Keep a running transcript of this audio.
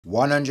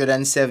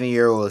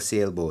107-year-old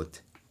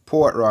sailboat,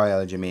 Port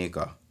Royal,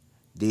 Jamaica.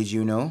 Did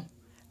you know?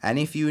 And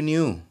if you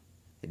knew,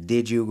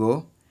 did you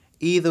go?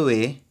 Either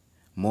way,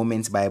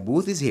 Moments by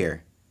Boothe is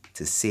here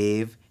to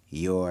save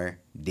your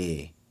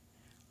day.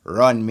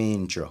 Run me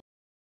intro.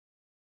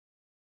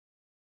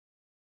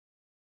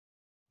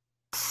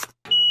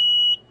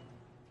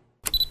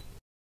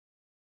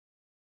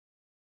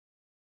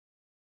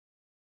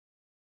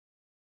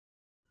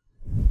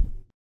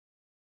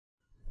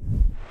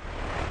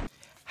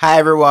 Hi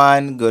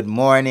everyone, good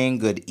morning,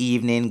 good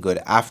evening, good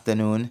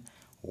afternoon,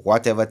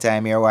 whatever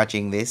time you're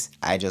watching this.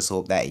 I just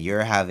hope that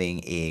you're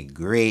having a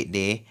great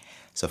day.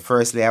 So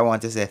firstly, I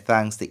want to say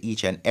thanks to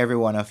each and every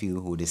one of you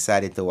who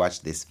decided to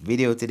watch this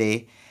video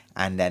today,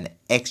 and an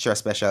extra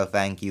special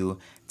thank you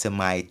to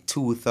my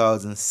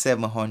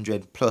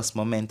 2,700 plus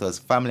Momentous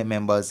family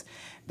members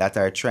that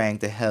are trying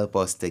to help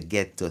us to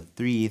get to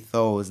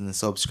 3,000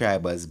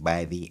 subscribers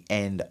by the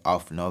end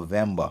of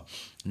November.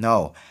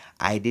 Now,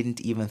 I didn't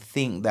even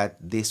think that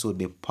this would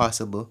be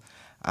possible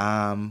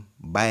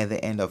by the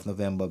end of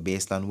November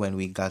based on when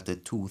we got to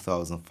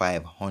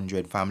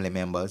 2,500 family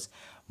members,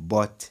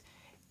 but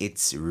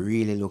it's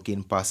really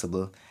looking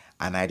possible.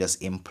 And I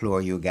just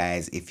implore you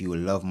guys, if you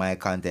love my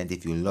content,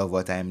 if you love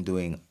what I'm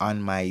doing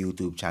on my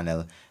YouTube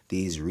channel,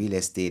 these real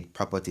estate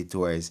property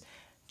tours,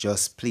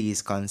 just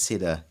please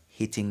consider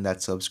hitting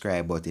that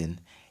subscribe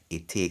button.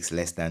 It takes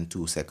less than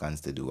 2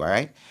 seconds to do. All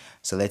right,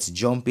 so let's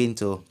jump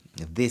into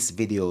this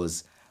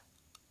video's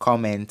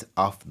comment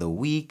of the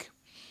week,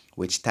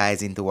 which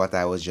ties into what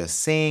I was just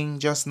saying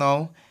just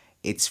now.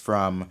 It's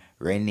from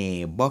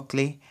Renee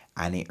Buckley,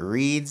 and it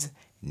reads,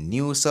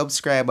 "New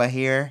subscriber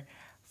here,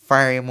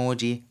 fire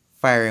emoji,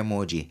 fire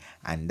emoji."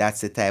 And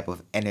that's the type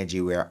of energy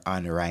we're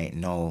on right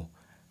now,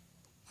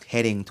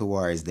 heading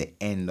towards the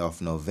end of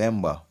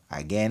November.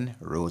 Again,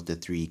 road to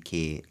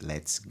 3K,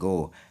 let's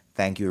go.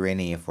 Thank you,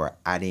 Renee, for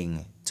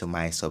adding to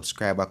my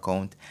subscriber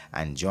count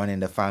and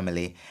joining the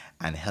family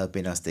and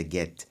helping us to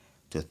get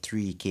to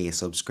 3K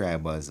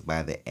subscribers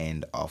by the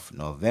end of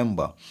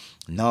November.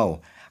 Now,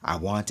 I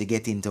want to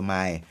get into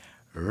my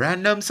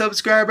random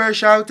subscriber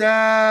shout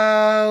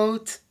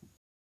out.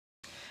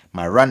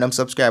 My random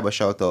subscriber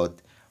shout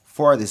out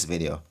for this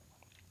video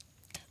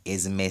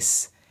is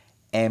Miss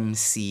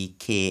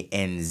MCKNZ,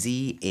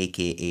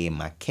 aka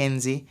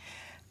Mackenzie,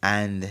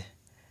 and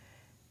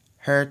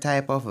her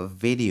type of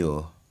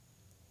video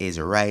is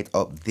right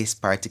up this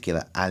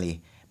particular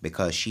alley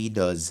because she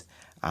does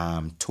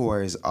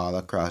tours all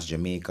across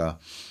Jamaica,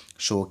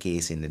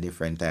 showcasing the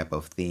different type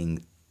of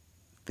things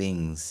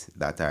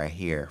that are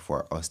here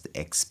for us to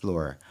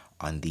explore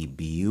on the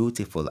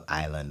beautiful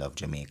island of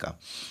Jamaica.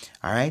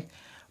 All right,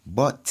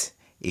 but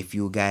if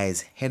you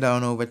guys head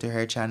on over to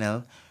her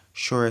channel,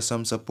 show her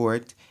some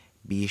support.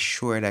 Be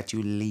sure that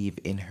you leave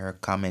in her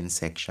comment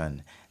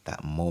section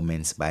that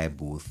Moments by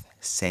Boothe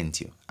sent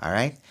you. All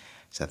right,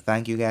 so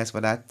thank you guys for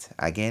that.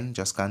 Again,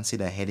 just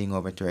consider heading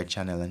over to her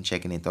channel and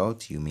checking it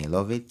out. You may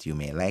love it, you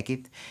may like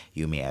it,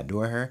 you may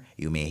adore her,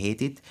 you may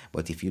hate it,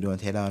 but if you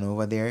don't head on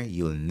over there,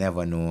 you'll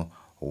never know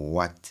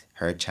what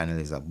her channel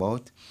is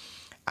about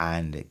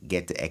and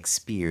get to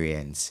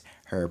experience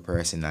her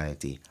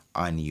personality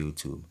on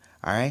YouTube.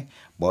 All right,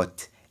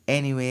 but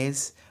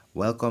anyways,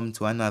 welcome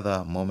to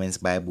another Moments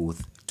by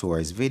Boothe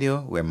tours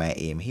video, where my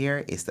aim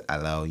here is to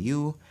allow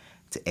you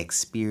to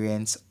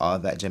experience all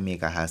that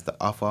Jamaica has to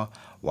offer,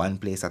 one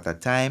place at a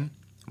time.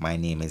 My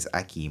name is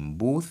Akeem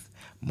Boothe,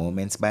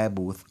 Moments by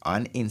Boothe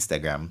on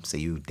Instagram, so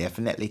you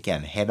definitely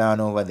can head on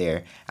over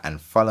there and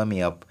follow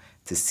me up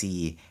to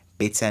see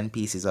bits and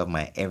pieces of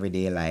my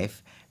everyday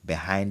life,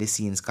 behind the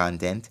scenes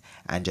content,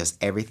 and just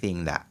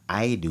everything that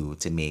I do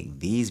to make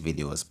these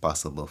videos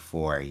possible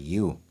for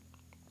you.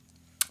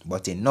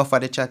 But enough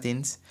of the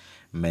chattings.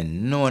 Me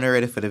know you're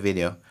ready for the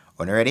video.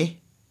 Are you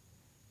ready?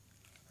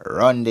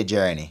 Run the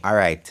journey.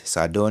 Alright,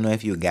 so I don't know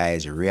if you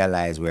guys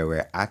realize where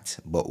we're at,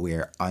 but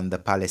we're on the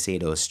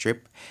Palisado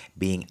Strip,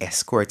 being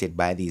escorted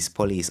by these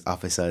police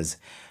officers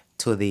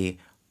to the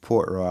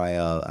Port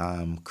Royal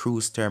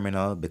cruise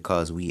terminal,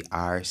 because we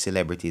are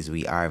celebrities,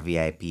 we are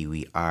VIP,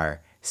 we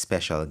are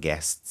special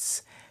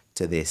guests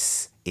to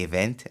this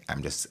event.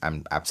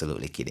 I'm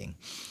absolutely kidding.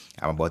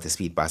 I'm about to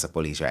speed past the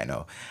police right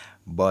now.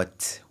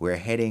 But we're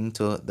heading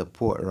to the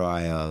Port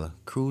Royal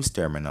cruise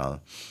terminal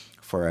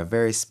for a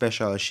very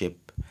special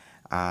ship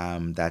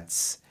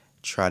that's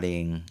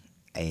trotting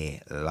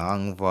a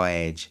long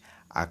voyage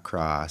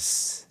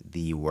across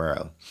the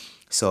world.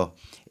 So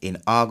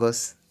in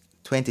August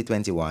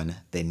 2021,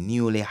 the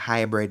newly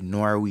hybrid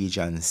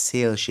Norwegian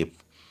sail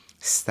ship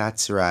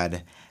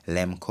Statsraad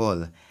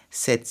Lehmkuhl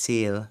set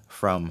sail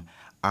from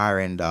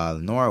Arendal,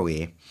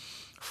 Norway,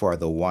 for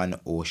the One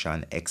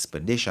Ocean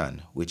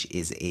Expedition, which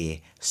is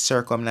a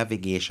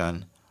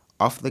circumnavigation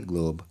of the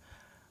globe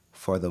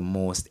for the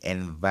most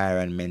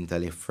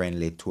environmentally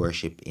friendly tour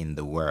ship in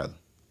the world.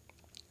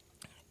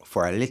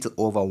 For a little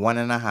over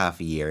 1.5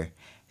 years,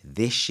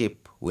 this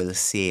ship will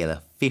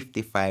sail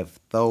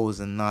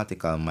 55,000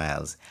 nautical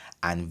miles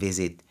and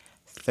visit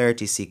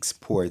 36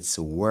 ports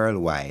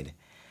worldwide,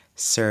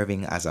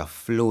 serving as a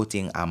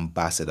floating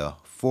ambassador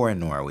for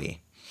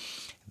Norway.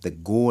 The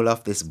goal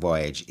of this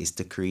voyage is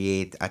to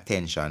create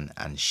attention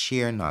and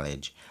share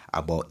knowledge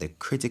about the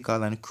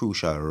critical and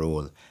crucial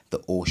role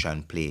the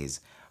ocean plays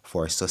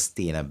for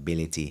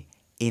sustainability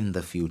in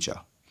the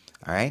future.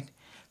 Alright?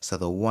 So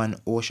the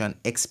One Ocean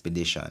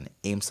Expedition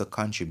aims to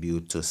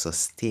contribute to a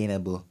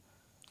sustainable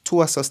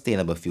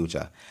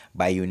future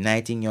by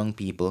uniting young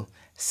people,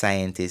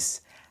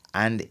 scientists,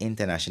 and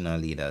international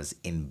leaders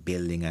in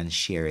building and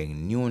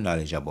sharing new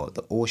knowledge about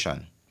the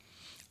ocean.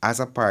 As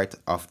a part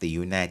of the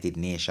United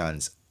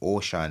Nations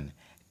Ocean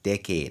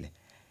Decade,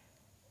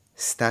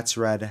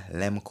 Statsraad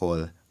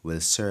Lehmkuhl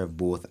will serve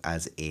both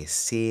as a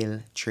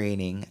sail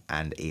training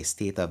and a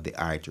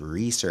state-of-the-art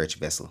research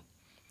vessel.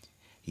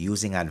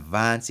 Using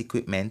advanced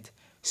equipment,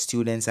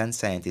 students and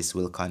scientists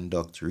will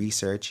conduct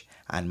research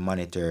and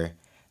monitor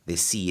the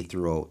sea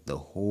throughout the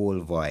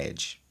whole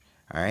voyage.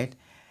 Alright?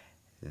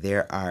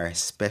 There are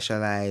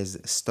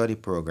specialized study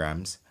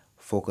programs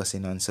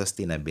focusing on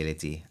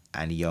sustainability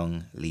and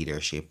young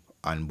leadership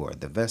on board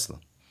the vessel.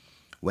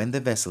 When the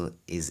vessel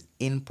is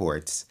in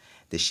ports,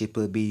 the ship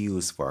will be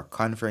used for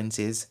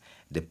conferences,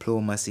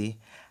 diplomacy,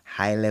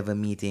 high-level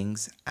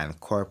meetings, and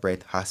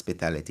corporate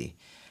hospitality.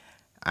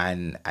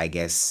 And I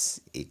guess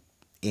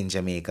in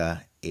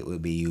Jamaica, it will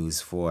be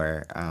used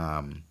for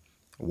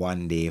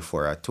one day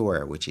for a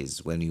tour, which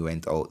is when we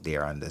went out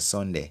there on the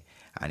Sunday,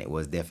 and it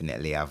was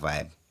definitely a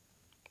vibe.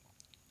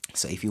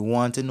 So if you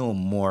want to know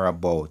more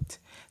about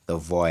the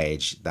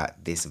voyage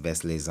that this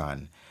vessel is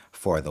on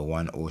for the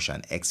One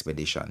Ocean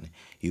Expedition,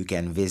 you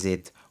can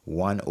visit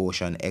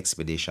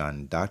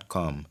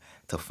oneoceanexpedition.com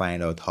to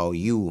find out how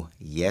you,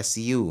 yes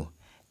you,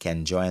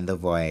 can join the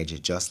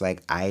voyage just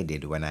like I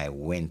did when I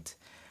went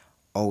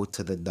out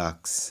to the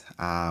docks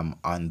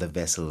on the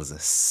vessel's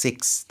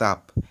 6th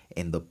stop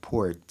in the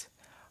port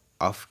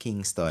of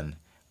Kingston,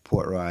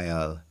 Port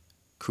Royal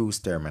Cruise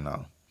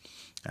Terminal.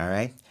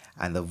 Alright?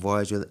 And the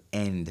voyage will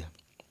end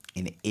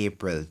in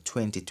April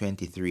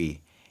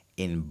 2023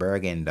 in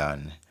Bergen,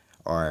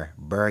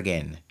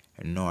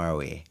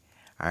 Norway.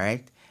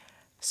 Alright?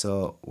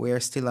 So we're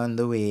still on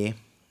the way,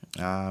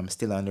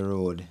 still on the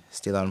road,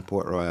 still on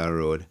Port Royal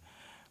Road,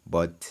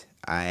 but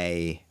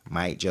I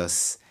might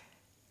just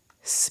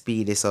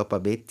speed this up a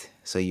bit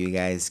so you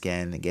guys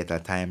can get a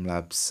time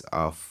lapse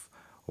of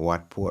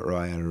what Port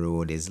Royal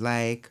Road is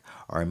like,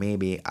 or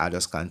maybe I'll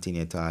just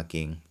continue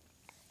talking.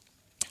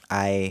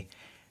 I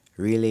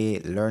really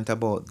learned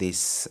about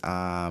this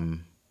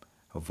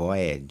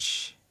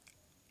voyage,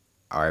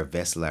 our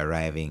vessel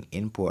arriving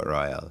in Port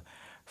Royal,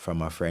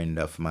 from a friend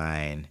of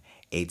mine,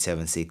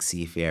 876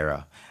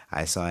 Seafarer.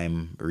 I saw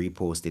him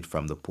reposted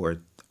from the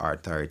Port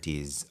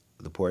Authority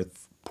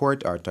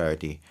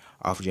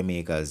of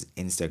Jamaica's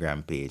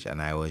Instagram page,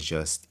 and I was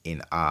just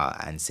in awe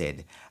and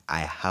said, I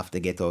have to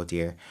get out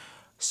here.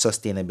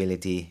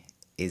 Sustainability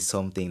is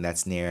something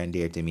that's near and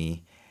dear to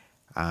me.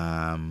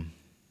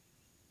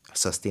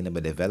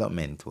 Sustainable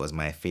development was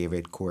my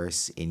favorite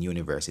course in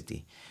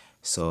university,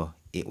 so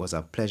it was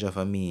a pleasure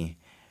for me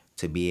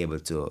to be able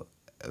to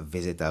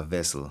visit a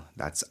vessel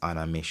that's on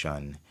a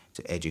mission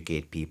to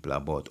educate people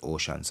about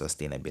ocean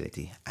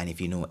sustainability. And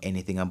if you know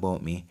anything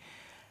about me,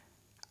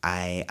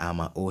 I am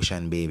an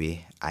ocean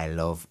baby. I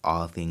love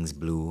all things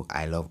blue.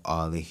 I love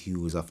all the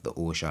hues of the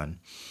ocean,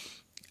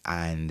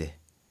 and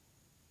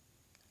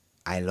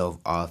I love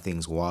all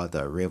things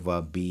water,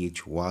 river,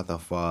 beach,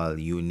 waterfall,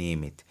 you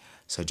name it.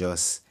 So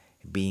just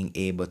being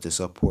able to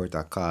support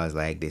a cause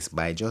like this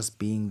by just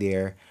being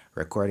there,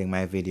 recording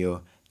my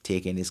video,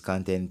 taking this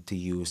content to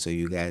you so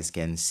you guys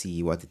can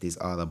see what it is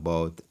all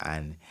about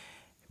and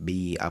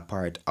be a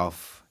part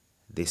of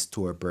this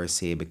tour per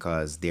se,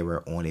 because there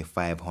were only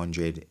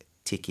 500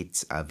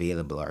 tickets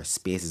available or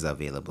spaces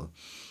available,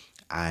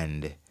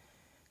 and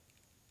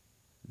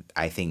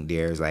I think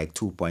there's like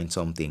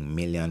 2-point-something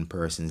million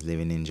persons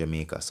living in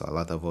Jamaica, so a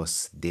lot of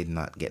us did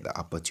not get the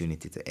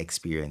opportunity to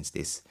experience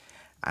this.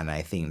 And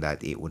I think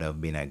that it would have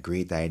been a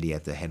great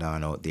idea to head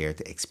on out there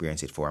to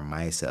experience it for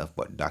myself,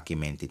 but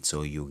document it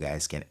so you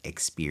guys can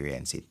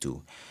experience it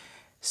too.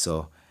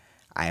 So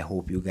I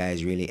hope you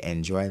guys really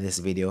enjoy this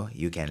video.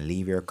 You can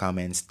leave your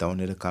comments down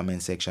in the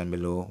comment section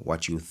below,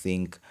 what you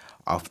think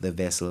of the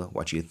vessel,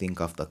 what you think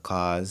of the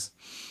cause.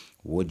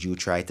 Would you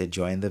try to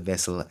join the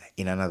vessel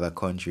in another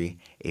country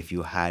if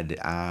you had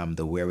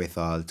the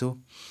wherewithal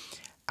to?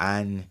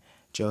 And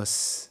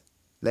just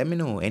let me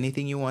know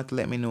anything you want to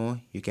let me know.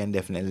 You can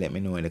definitely let me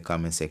know in the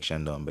comment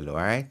section down below.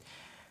 All right,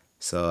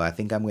 so I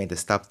think I'm going to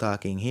stop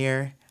talking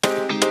here.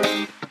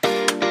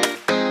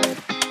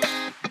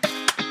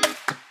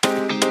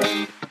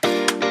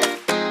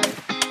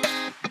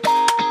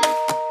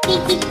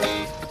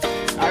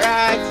 All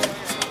right,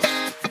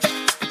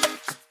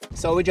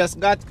 so we just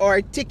got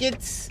our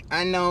tickets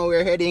and now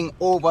we're heading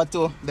over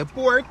to the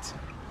port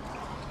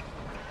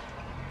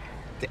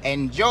to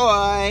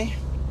enjoy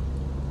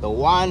the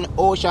One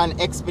Ocean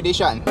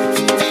Expedition.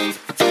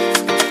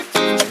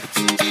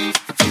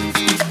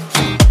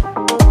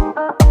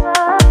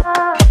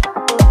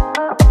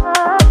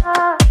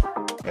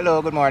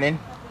 Hello, good morning.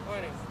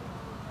 Morning.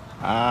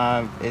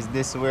 Is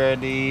this where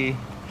the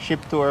ship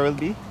tour will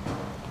be?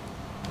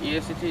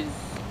 Yes, it is.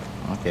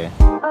 Okay.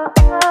 What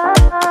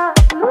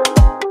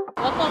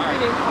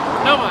company?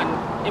 No man.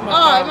 Oh,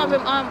 I'm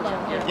him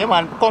armband. Yeah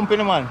man,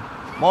 company man.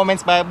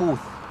 Moments by Boothe.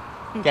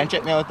 You can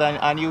check me out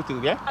on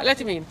YouTube, yeah? Let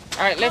him in.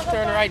 Alright, left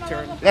turn, right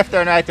turn. Left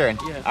turn, right turn.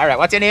 Yeah. Alright,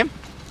 what's your name?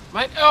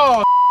 My,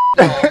 oh,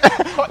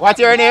 What's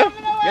your name?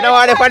 You don't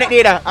want to find it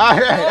neither.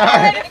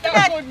 Alright.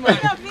 good man.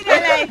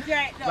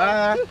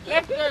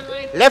 Left turn,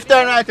 right. Left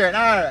turn, right turn.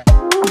 Alright.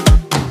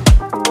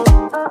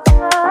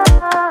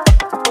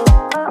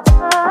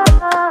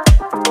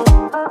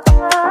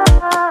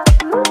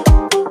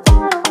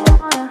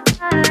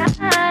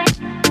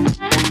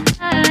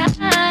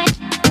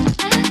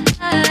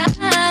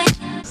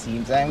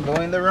 Seems I'm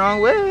going the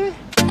wrong way.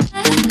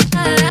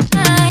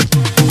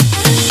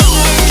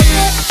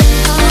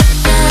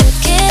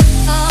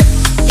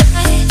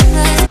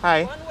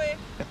 Hi.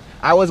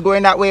 I was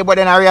going that way, but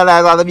then I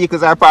realized all the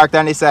vehicles are parked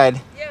on this side.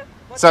 Yeah.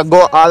 So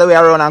go all the way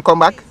around and come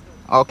back?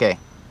 Okay.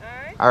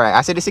 Alright.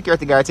 I see the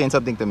security guard saying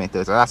something to me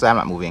too, so that's why I'm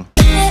not moving.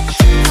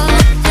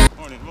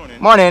 Morning.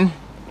 Morning.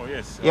 Oh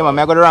yes. Yeah, man,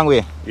 I go the wrong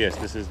way. Yes,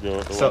 this is the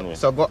one way.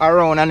 So go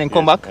around and then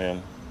come back?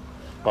 And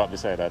park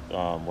beside that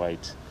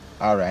white.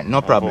 Alright,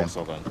 no problem.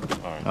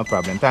 Alright. No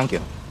problem, thank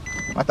you.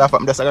 Matter of fact,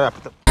 I'm just gonna wrap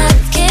it up.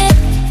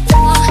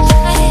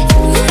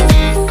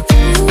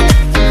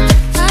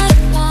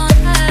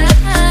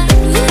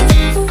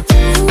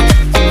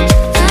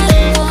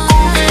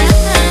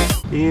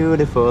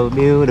 Beautiful,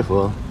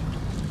 beautiful.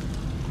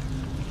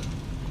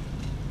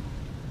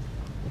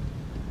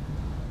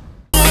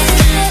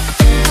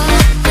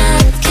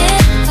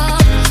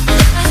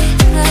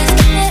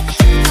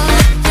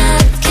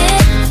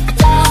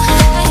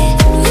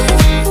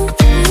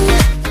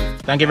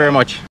 Thank you very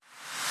much.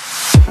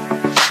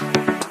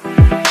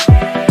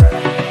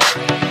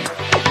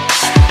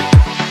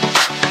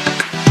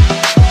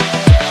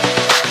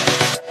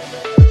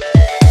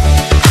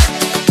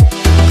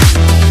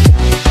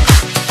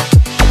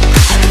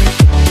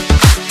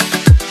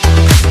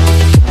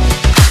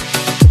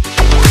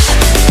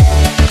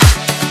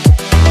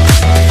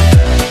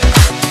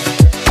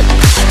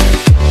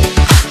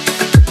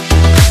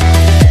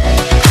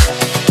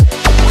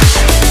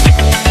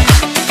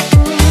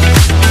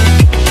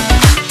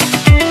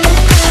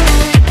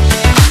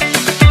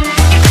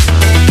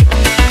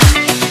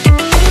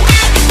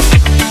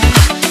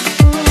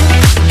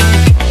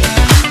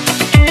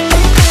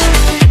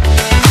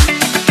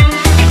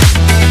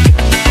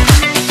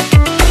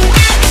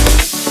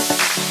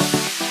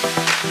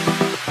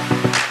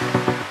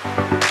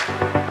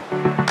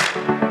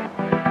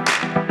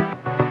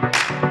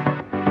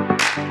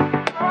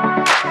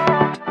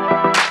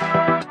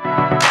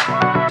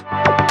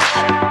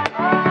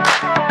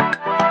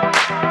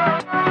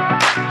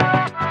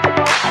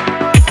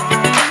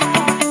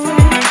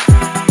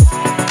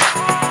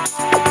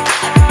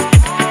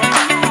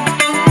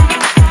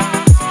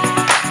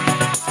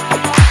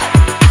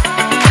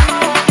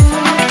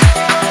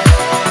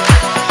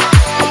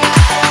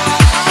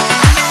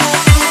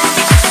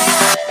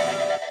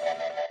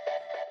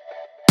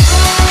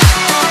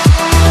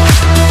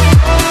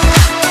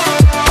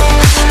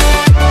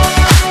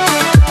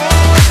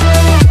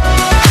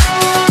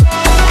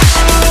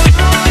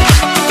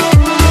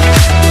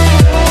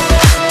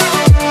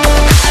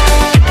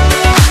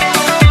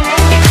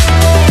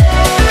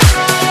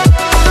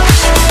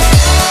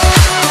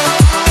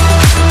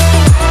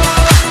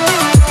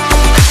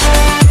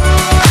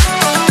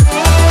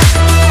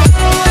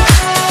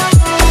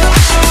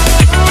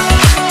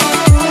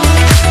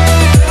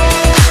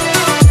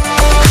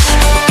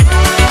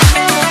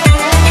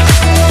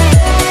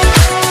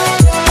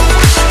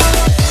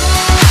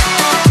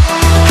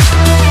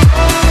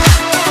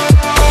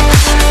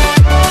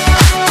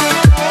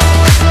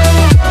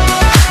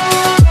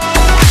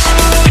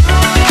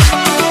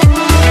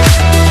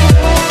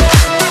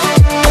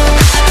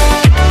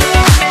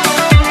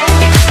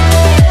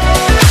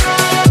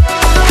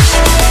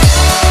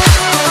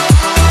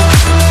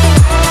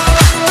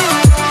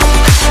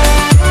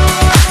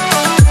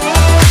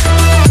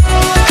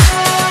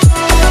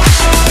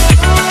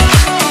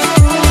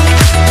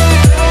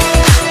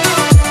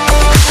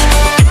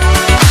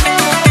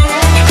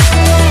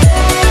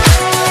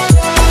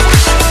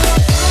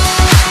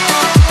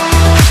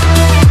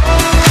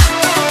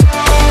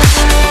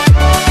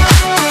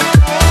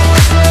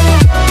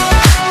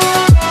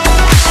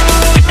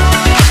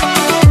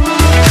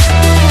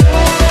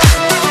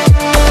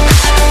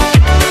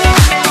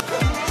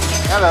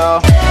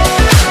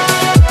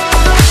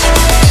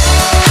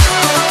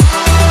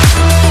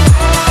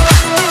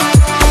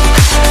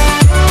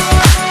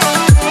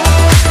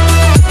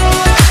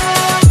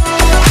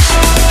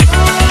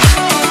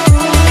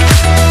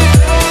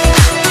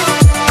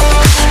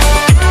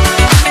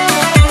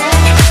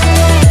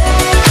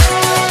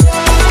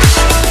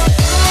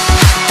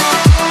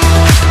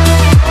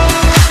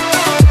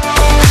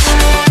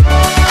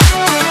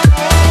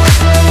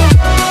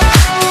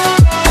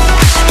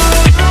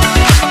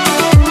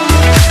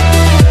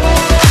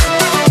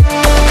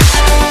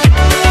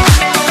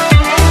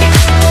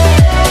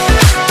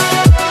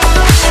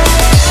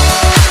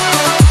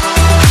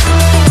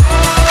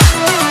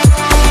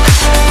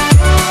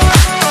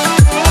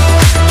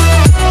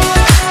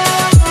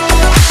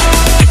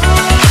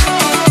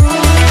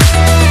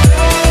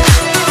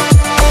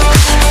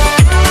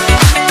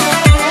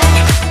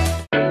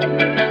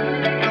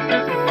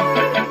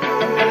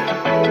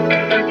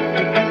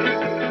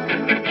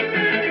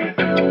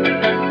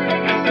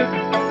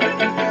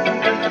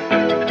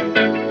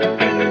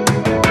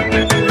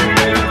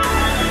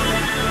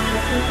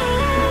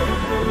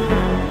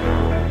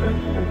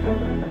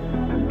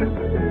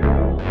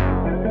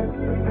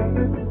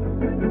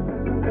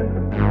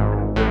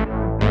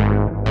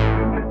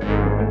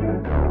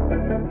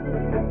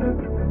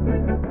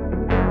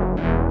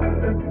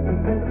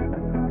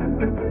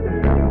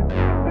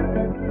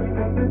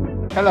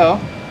 Hello.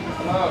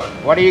 Hello.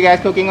 What are you guys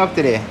cooking up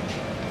today?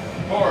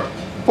 Pork.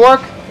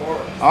 Pork?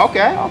 Pork.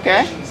 Okay,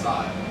 okay. Asian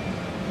style.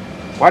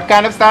 What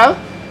kind of style?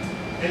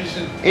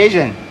 Asian.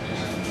 Asian.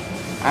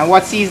 And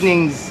what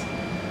seasonings?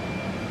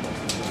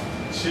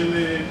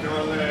 Chili,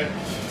 garlic,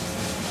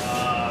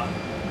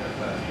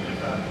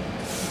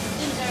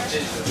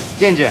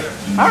 Ginger.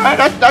 Alright,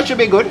 that should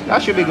be good.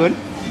 That should be good.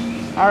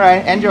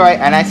 Alright, enjoy.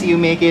 And I see you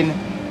making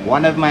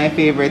one of my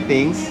favorite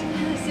things.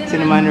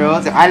 Cinnamon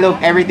rolls. I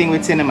love everything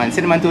with cinnamon.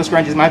 Cinnamon Toast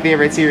Crunch is my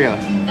favorite cereal.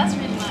 That's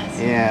really nice.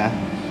 Yeah.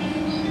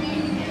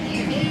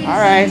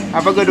 Alright,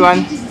 have a good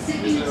one.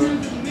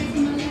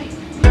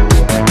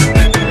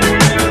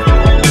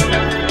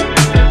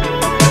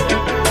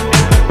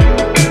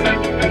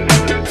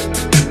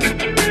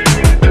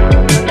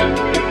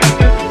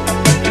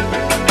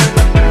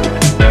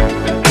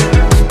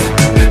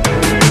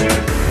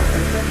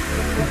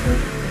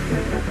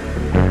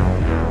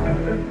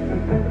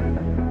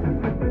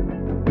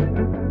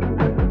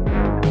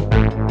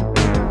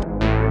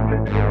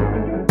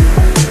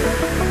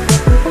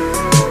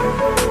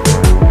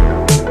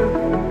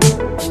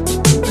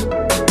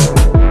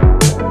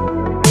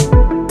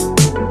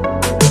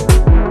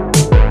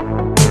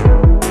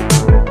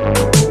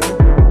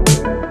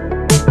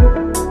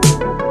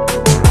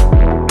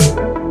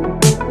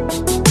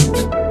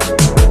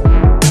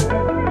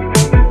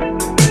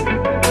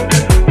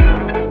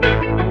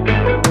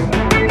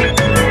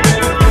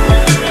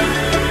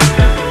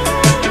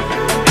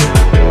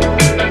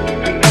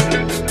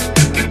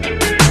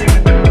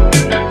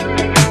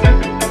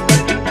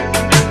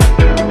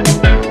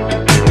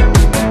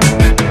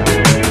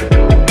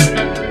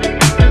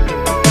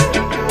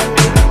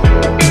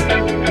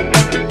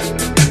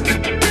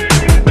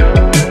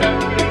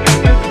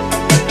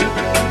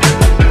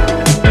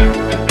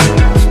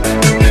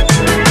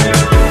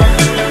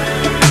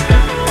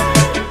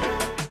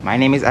 My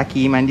name is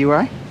Akeem and you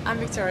are? I'm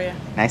Victoria.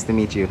 Nice to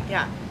meet you.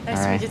 Yeah, nice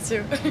All to right. meet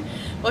you too.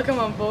 Welcome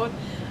on board.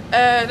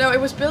 No, it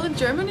was built in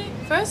Germany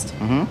first.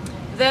 Mm-hmm.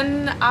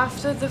 Then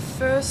after the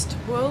First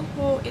World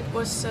War, it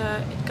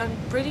got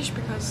British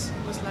because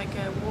it was like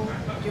a war,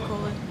 what do you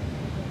call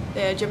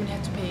it? Germany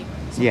had to pay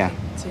something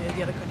to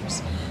the other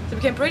countries. So it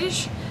became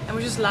British and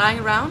was just lying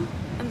around.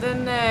 And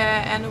then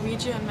a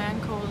Norwegian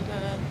man called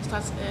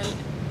Statsraad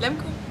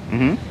Lehmkuhl,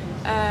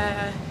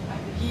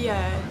 he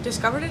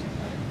discovered it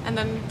and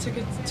then took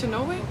it to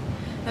Norway.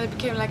 And it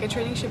became like a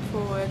training ship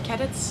for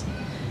cadets.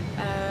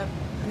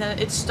 And then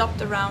it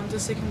stopped around the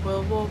Second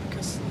World War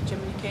because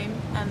Germany came,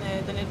 and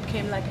then it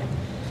became like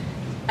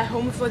a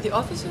home for the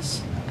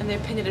officers, and they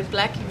painted it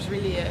black. It was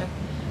really,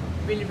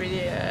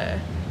 really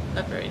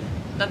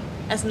not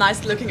as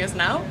nice looking as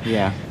now.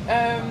 Yeah.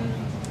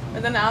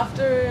 And then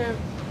after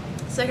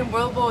Second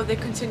World War, they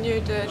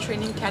continued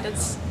training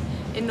cadets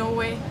in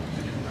Norway,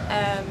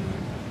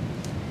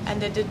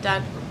 and they did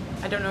that.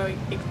 I don't know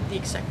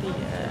exactly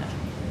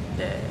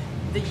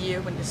the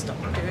year when they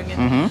stopped doing it,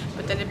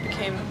 but then it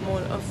became more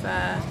of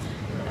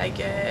like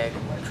a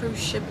cruise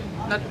ship,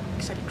 not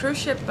exactly cruise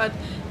ship, but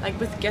like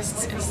with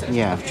guests instead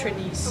of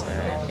trainees,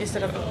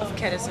 instead of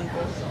cadets on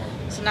board.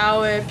 So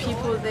now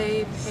people,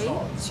 they pay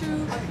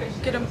to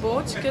get on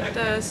board, to get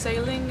the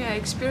sailing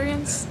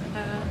experience,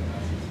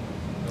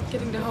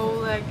 getting the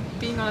whole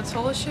being on a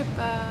taller ship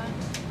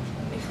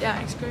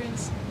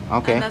experience.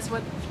 Okay. And that's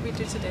what we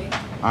do today.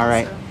 All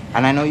right. So.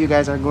 And I know you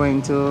guys are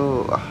going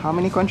to how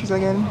many countries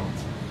again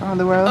around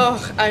the world?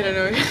 Oh, I don't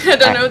know. I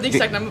don't know the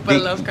exact number, but a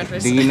lot of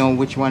countries. Do you know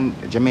which one?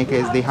 Jamaica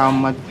is the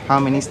how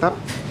many stop?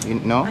 You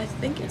know? I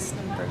think it's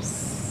number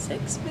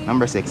 6 maybe.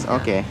 Number 6.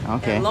 Okay.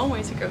 Okay. A long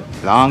way to go.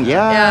 Long,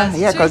 yeah,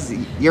 Yeah, because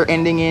you're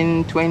ending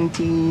in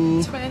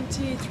 20.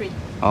 23.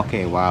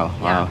 Okay, wow.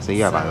 Yeah, So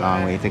you have a so,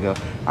 long way to go.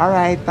 All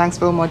right, thanks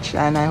so much,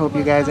 and I hope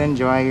you guys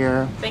enjoy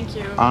your Thank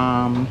you.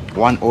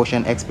 One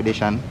Ocean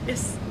Expedition.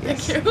 Yes,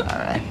 Yes. thank you. All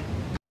right.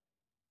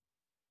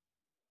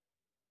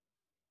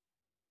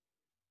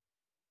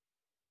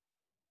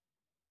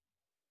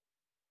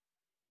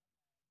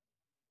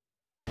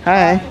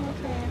 Hi.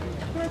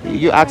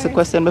 You asked a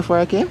question before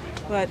I came?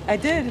 What? I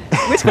did.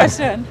 Which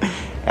question?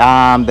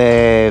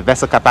 The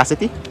vessel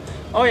capacity.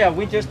 Oh yeah,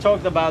 we just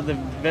talked about the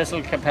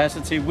vessel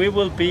capacity. We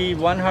will be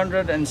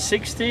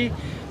 160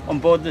 on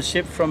board the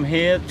ship from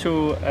here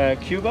to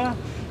Cuba,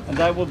 and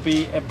that will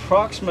be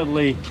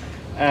approximately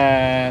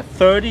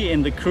 30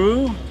 in the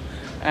crew,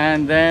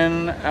 and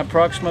then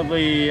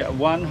approximately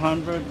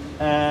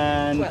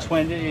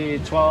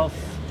 12,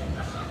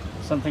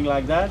 something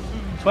like that.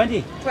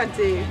 20?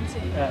 20.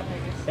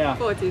 Yeah.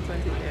 40,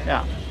 20, yeah.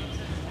 Yeah.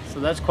 So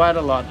that's quite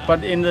a lot.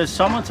 But in the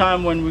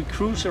summertime, when we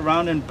cruise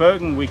around in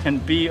Bergen, we can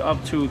be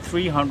up to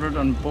 300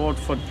 on board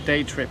for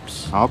day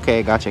trips.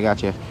 Okay, gotcha.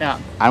 Yeah.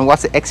 And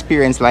what's the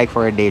experience like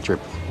for a day trip?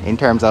 In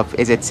terms of,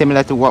 is it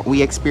similar to what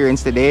we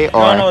experienced today?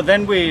 Or? No.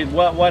 Then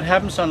what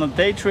happens on a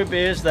day trip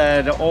is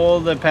that all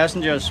the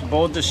passengers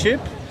board the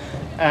ship,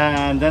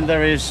 and then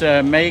there is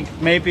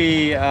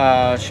maybe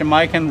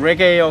Jamaican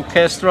reggae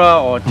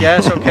orchestra or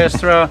jazz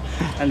orchestra,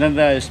 and then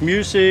there is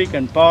music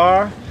and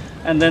bar.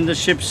 and then the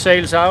ship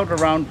sails out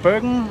around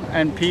Bergen,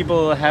 and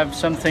people have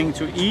something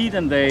to eat,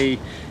 and they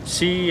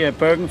see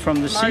Bergen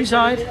from the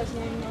seaside,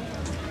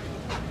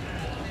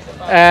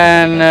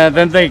 and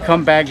then they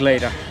come back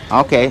later.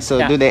 Okay, so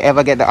Yeah. do they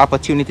ever get the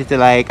opportunity to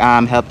like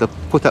help to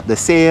put up the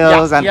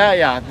sails?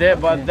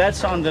 But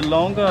that's on the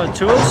longer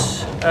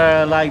tours,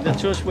 like the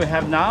tours we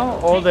have now.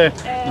 All the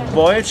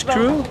voyage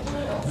crew,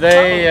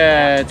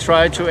 they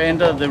try to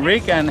enter the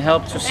rig and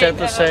help to set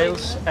the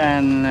sails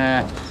and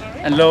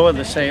lower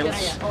the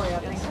sails.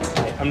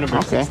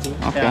 Okay,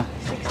 okay. Yeah.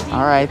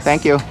 All right,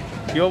 thank you.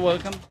 You're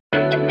welcome.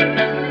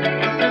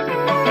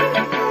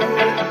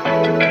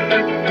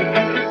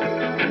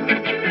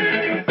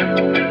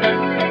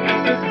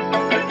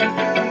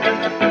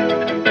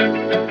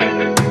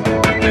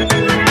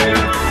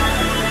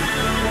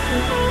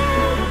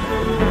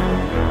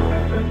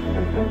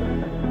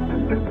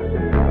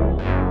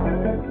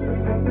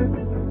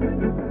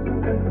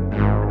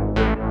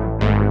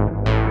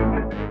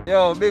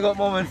 Yo, big up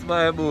moments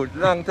by Boothe.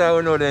 Long time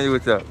we know them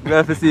youth, sir.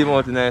 Glad to see him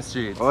out in the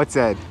street.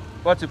 Outside.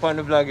 Watch it on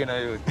the vlog in the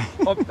youth.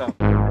 Up top.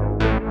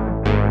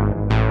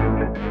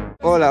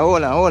 Hold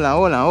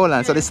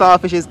on. So the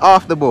saltfish is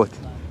off the boat?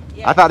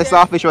 I thought the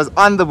saltfish was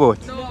on the boat.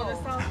 No, the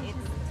south is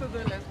to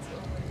the left.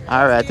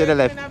 All right, to the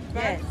left.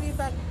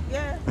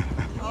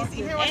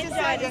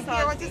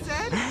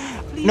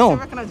 No,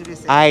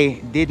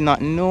 I did not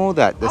know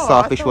that the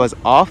saltfish was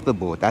off the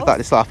boat. I thought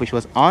the saltfish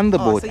was on the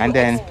boat, so and you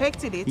then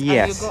expected it,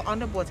 yes, and you go on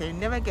the boat and you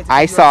never get it.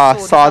 I You saw are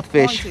so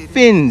saltfish disappointed.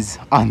 fins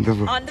on the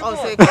boat. Oh,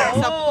 so you got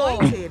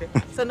disappointed.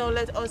 So now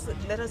let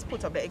us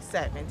put up the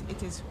excitement.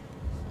 It is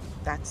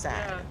that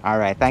sad. All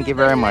right, thank you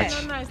very much.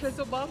 A nice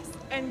little box.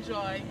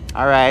 Enjoy.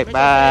 All right,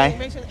 bye.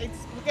 Make sure it's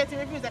getting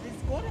reviews that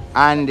it's good.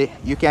 And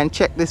you can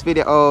check this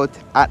video out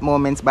at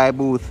Moments by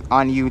Boothe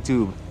on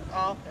YouTube.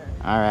 Okay.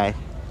 All right,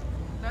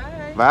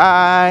 Bye.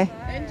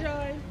 bye.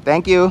 Enjoy.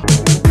 Thank you.